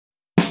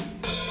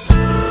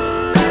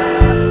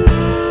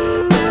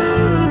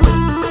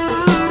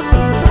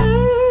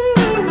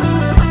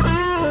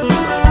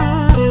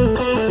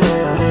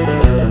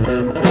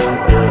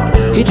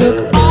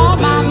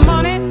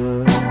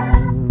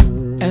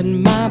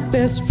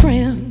best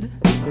friend.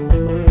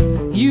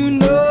 You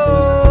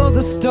know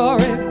the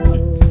story.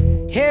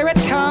 Here it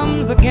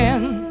comes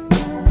again.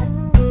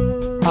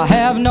 I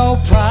have no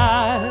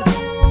pride,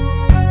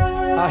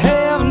 I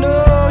have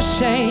no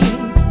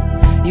shame.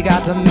 You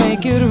got to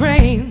make it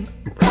rain.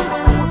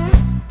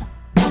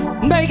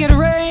 Make it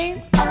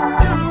rain.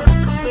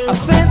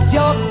 Since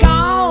you're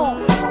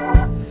gone,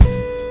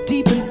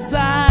 deep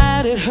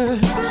inside it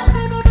hurts.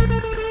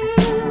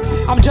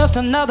 I'm just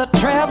another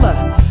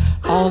traveler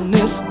on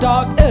this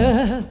dark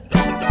earth.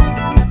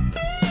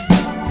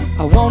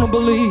 I wanna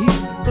believe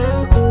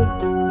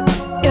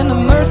in the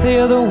mercy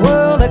of the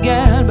world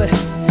again, but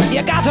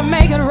you got to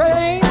make it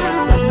rain.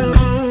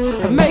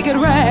 Make it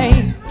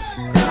rain.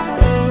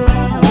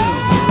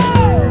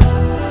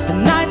 The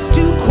night's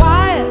too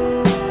quiet,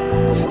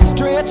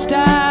 stretched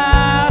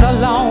out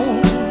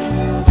alone.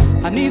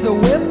 I need the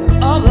whip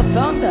of the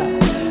thunder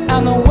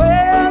and the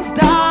wind's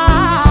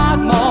dark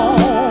moan.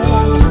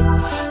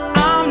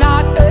 I'm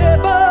not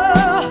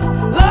able,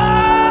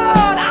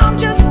 Lord, I'm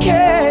just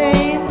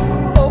came.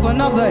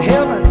 Open up the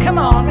heaven, come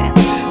on, man,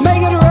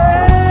 make it rain.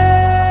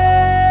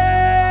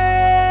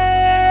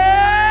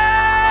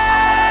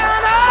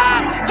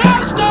 I'm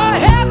close to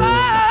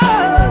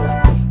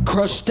heaven,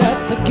 crushed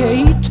at the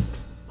gate.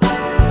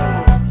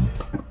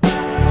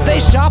 They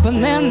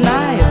sharpen their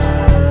knives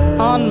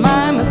on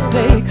my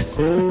mistakes.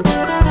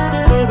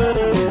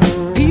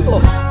 People,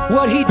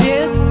 what he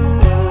did,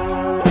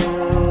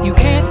 you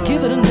can't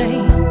give it a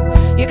name.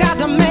 You got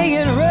to make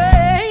it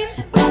rain.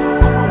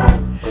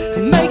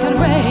 Make it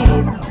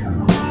rain.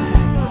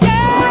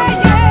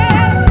 Yeah,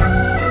 yeah.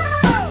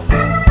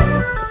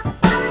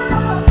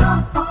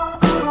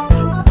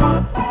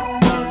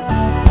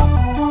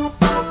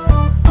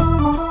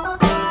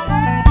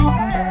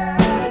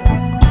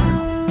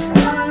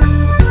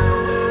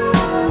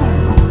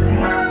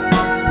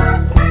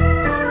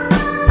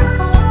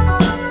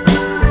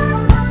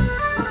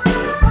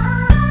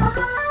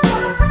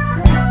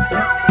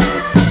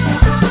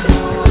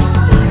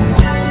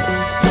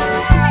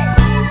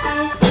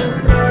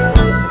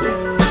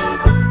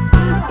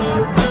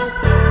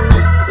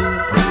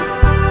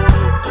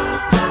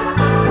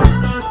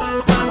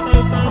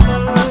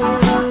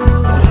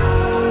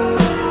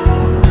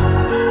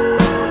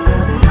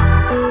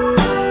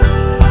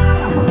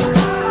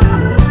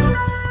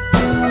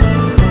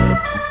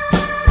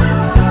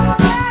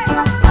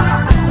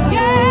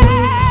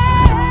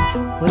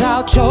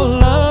 Without your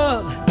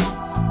love,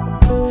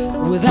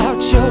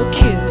 without your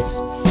kiss,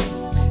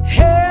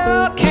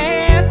 hell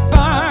can't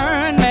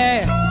burn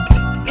me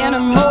any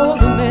more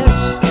than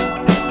this.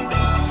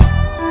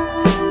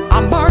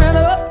 I'm burning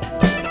up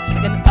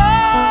in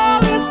all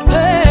this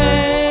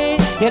pain.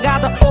 You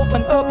got to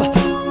open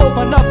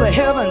up the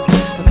heavens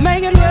and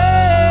make it rain.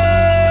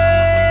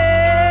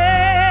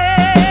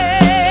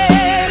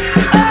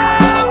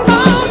 I'm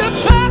born to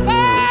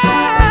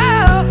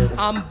travel,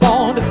 I'm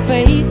born to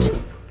fate.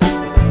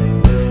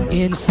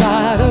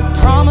 Inside a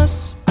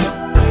promise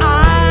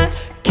I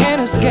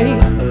can't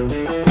escape.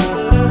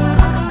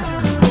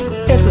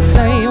 It's the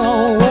same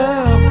old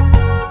world,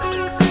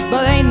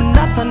 but ain't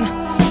nothing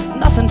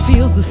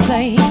feels the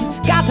same.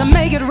 Got to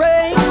make it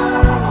rain.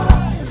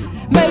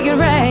 Make it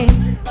rain.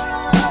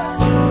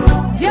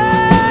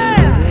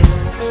 Yeah,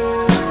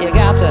 you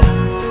got to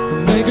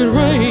make it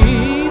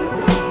rain.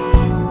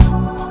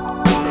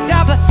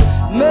 Got to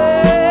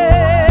make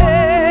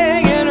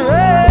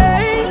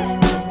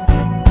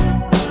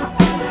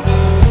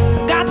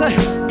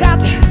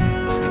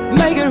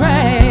make it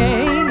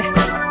rain.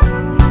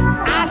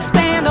 I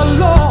stand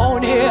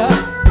alone here.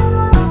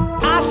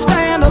 I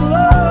stand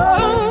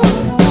alone.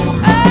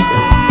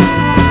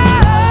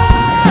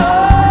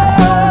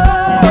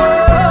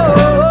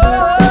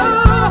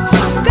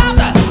 Oh, got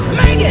to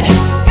make it.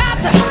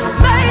 Got to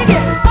make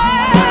it.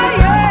 Oh,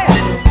 yeah.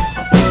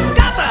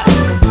 Got to.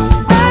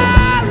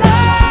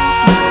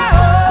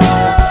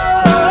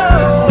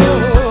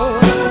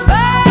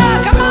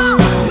 Oh, come on,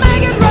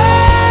 make it rain.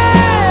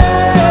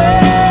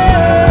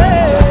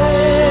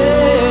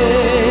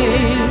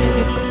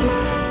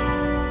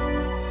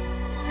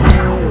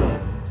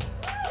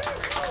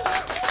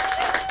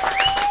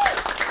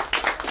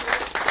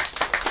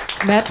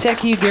 Matt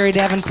Techie, Gary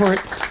Davenport,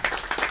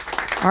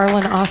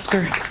 Arlen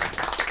Oscar,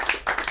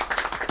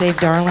 Dave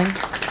Darling,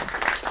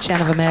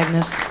 Janiva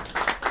Magness.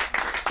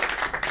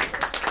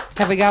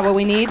 Have we got what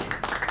we need?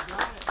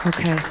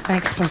 Okay,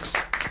 thanks folks.